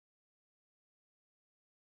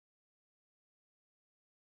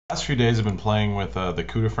Last few days I've been playing with the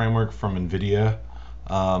Cuda framework from NVIDIA,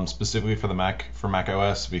 specifically for the Mac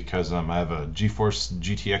OS because I have a GeForce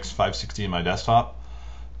GTX 560 in my desktop.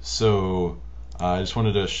 So I just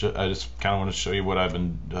kind of wanted to show you what I've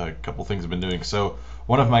been a couple things I've been doing. So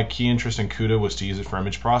one of my key interests in Cuda was to use it for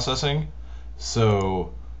image processing.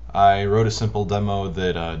 So I wrote a simple demo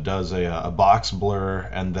that does a box blur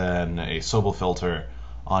and then a sobel filter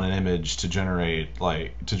on an image to generate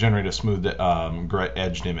a smooth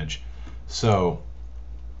edged image. So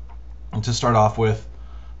to start off with,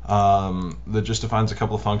 that just defines a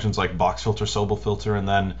couple of functions like box filter, sobel filter, and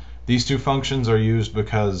then these two functions are used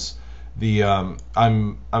because the I've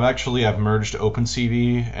merged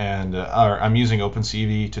OpenCV and I'm using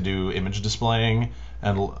OpenCV to do image displaying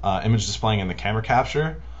and in the camera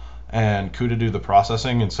capture, and Cuda do the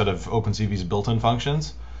processing instead of OpenCV's built-in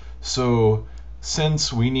functions. So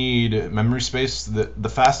since we need memory space, the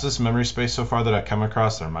fastest memory space so far that I've come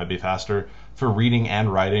across, there might be faster, for reading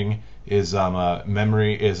and writing is host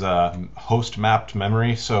mapped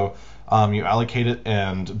memory. So you allocate it,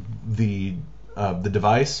 and the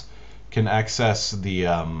device can access or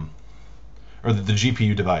the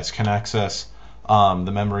GPU device can access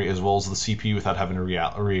the memory as well as the CPU without having to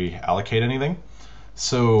reallocate anything.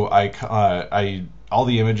 So all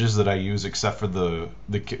the images that I use, except for the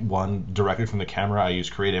one directly from the camera, I use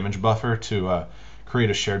create image buffer to create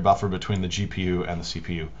a shared buffer between the GPU and the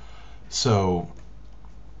CPU. So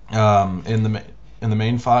in the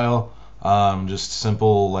main file, just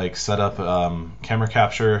simple like set up camera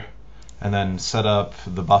capture, and then set up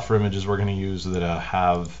the buffer images we're going to use that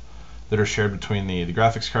are shared between the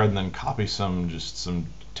graphics card, and then copy some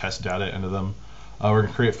test data into them. We're going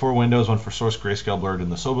to create 4 windows, one for source, grayscale, blurred, and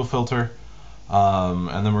the sobel filter.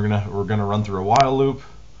 And then we're gonna run through a while loop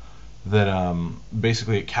that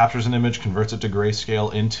basically it captures an image, converts it to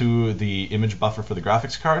grayscale into the image buffer for the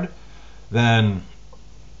graphics card. Then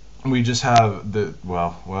we just have this.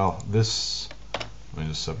 Let me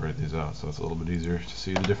just separate these out so it's a little bit easier to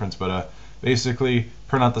see the difference. But basically,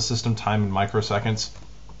 print out the system time in microseconds.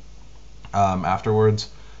 Afterwards,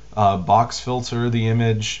 box filter the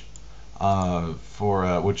image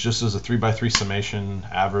which just is a 3x3 summation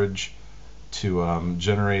average to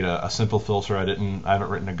generate a simple filter. I haven't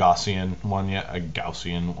written a Gaussian one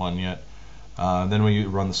yet. Then we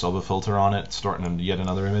run the sobel filter on it, starting yet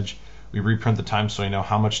another image. We reprint the time so we know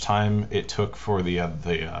how much time it took for the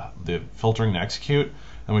filtering to execute,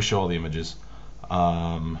 and we show all the images.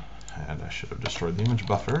 And I should have destroyed the image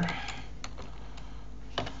buffer.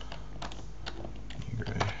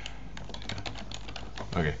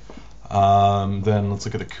 Okay. Then let's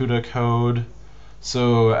look at the Cuda code.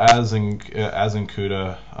 So as in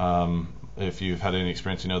Cuda, if you've had any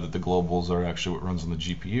experience, you know that the globals are actually what runs on the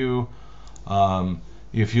GPU.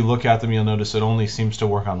 If you look at them, you'll notice it only seems to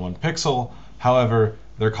work on 1 pixel. However,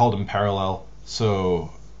 they're called in parallel.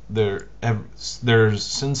 So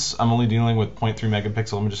since I'm only dealing with 0.3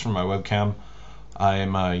 megapixel images from my webcam,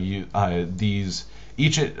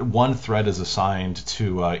 one thread is assigned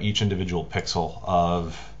to each individual pixel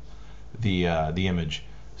of the image.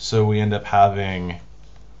 So we end up having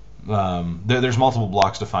there's multiple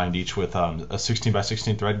blocks defined, each with a 16 by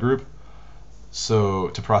 16 thread group. So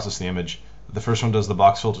to process the image, the first one does the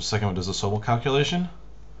box filter, the second one does the sobel calculation.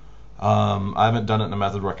 I haven't done it in a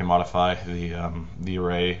method where I can modify the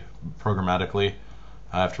array programmatically.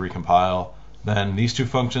 I have to recompile. Then these two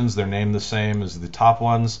functions, they're named the same as the top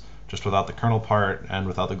ones, just without the kernel part and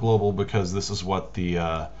without the global, because this is what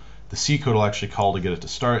the C code will actually call to get it to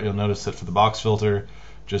start. You'll notice that for the box filter,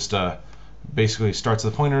 just basically starts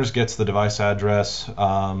the pointers, gets the device address,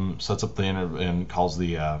 sets up and calls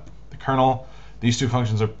the kernel. These two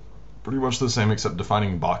functions are pretty much the same except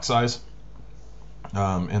defining box size.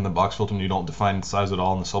 In the box filter, you don't define size at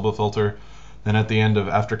all in the sobel filter. Then at the end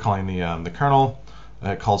after calling the kernel,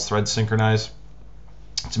 it calls thread synchronize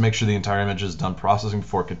to make sure the entire image is done processing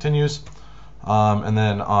before it continues. And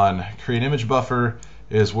then on create image buffer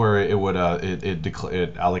is where it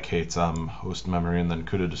allocates host memory, and then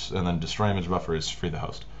and then destroy image buffer is free the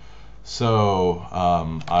host. So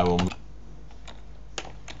I will.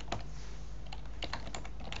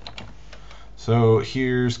 So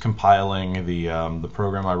here's compiling the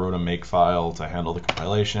program. I wrote a make file to handle the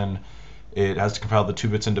compilation. It has to compile the 2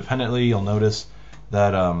 bits independently. You'll notice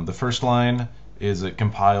that the first line is it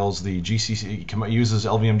compiles the GCC, uses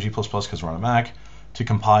LVMG++ because we're on a Mac to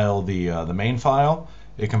compile the main file.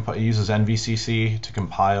 It uses NVCC to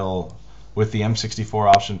compile with the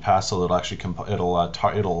M64 option passed, so it'll actually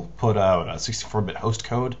it'll put out a 64-bit host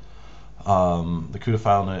code, the Cuda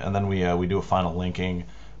file, and then we do a final linking,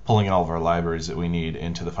 pulling in all of our libraries that we need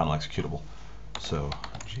into the final executable. So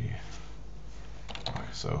G. Okay,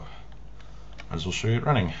 so might as well show you it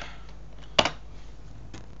running.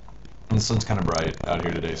 And the sun's kind of bright out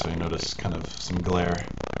here today, so you notice kind of some glare.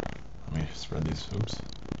 Let me spread these. Oops.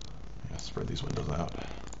 Yeah, spread these windows out.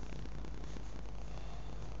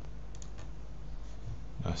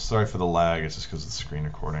 Sorry for the lag. It's just because of the screen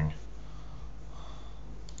recording.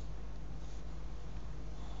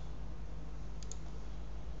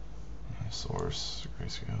 Source,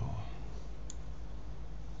 grayscale.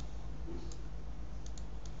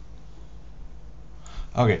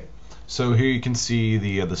 Okay, so here you can see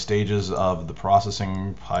the stages of the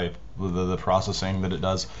processing pipe, the processing that it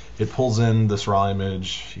does. It pulls in this raw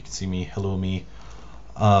image. You can see me, hello me.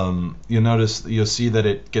 You'll see that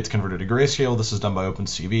it gets converted to grayscale. This is done by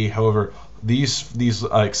OpenCV. However, these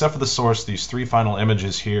except for the source, these three final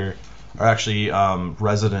images here are actually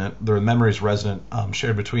resident. Their memory is resident,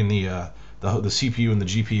 shared between the CPU and the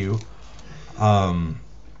GPU.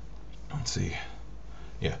 Let's see.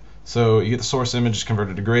 Yeah. So you get the source image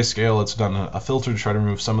converted to grayscale. It's done a filter to try to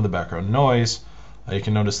remove some of the background noise. You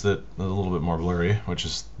can notice that a little bit more blurry, which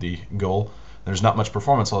is the goal. There's not much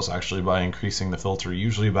performance loss actually by increasing the filter.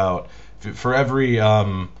 Usually about for every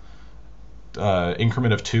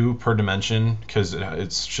increment of 2 per dimension, because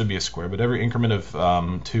it should be a square, but every increment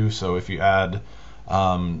of 2. So if you add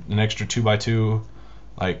an extra 2 by 2,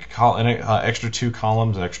 like extra 2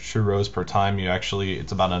 columns, extra 2 rows per time,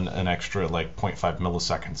 it's about an extra like 0.5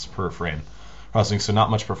 milliseconds per frame processing. So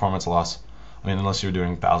not much performance loss. I mean, unless you're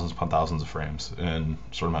doing thousands upon thousands of frames in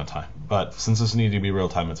a short amount of time. But since this needs to be real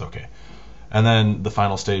time, it's okay. And then the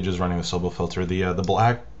final stage is running the sobel filter. The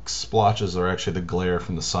black splotches are actually the glare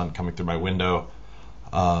from the sun coming through my window,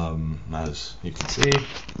 as you can see.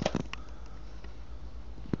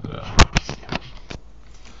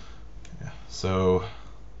 So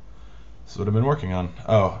this is what I've been working on.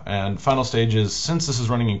 Oh, and final stage is, since this is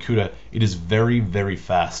running in Cuda, it is very, very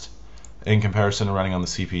fast in comparison to running on the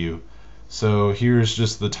CPU. So here's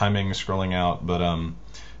just the timing scrolling out, but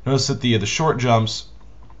notice that the short jumps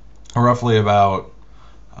are roughly about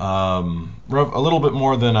a little bit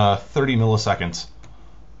more than 30 milliseconds.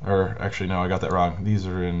 Or actually, no, I got that wrong. These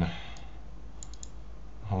are in.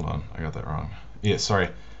 Hold on, I got that wrong. Yeah, sorry.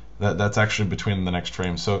 That's actually between the next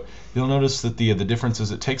frame. So you'll notice that the difference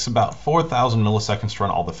is it takes about 4,000 milliseconds to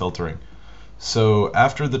run all the filtering. So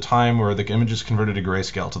after the time where the image is converted to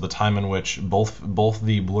grayscale to the time in which both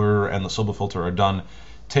the blur and the sobel filter are done,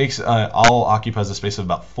 all occupies a space of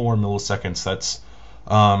about 4 milliseconds. That's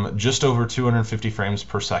just over 250 frames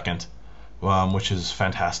per second, which is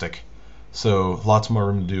fantastic. So lots more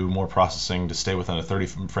room to do more processing to stay within a 30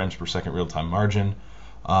 frames per second real-time margin.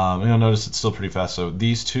 You'll notice it's still pretty fast. So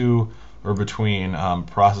these two are between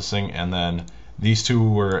processing, and then these two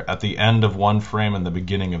were at the end of one frame and the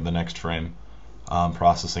beginning of the next frame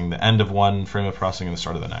processing. The end of one frame of processing and the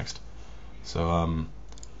start of the next. So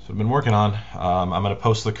I've been working on. I'm going to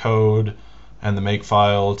post the code and the make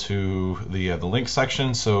file to the link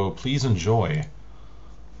section. So please enjoy.